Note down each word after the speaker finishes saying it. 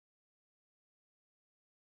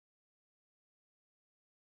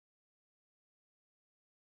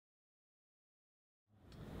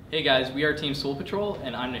Hey guys, we are Team Swole Patrol,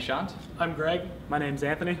 and I'm Nishant. I'm Greg. My name's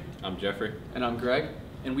Anthony. I'm Jeffrey. And I'm Greg.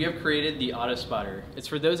 And we have created the Auto Spotter. It's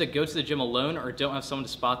for those that go to the gym alone or don't have someone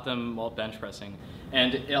to spot them while bench pressing.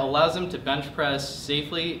 And it allows them to bench press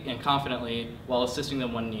safely and confidently while assisting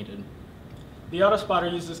them when needed. The Auto Spotter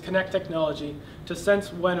uses Connect technology to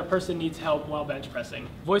sense when a person needs help while bench pressing.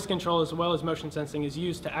 Voice control as well as motion sensing is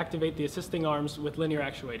used to activate the assisting arms with linear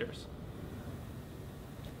actuators.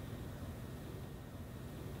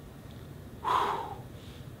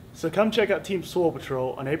 So come check out Team Swole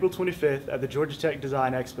Patrol on April 25th at the Georgia Tech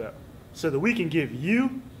Design Expo so that we can give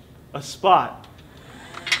you a spot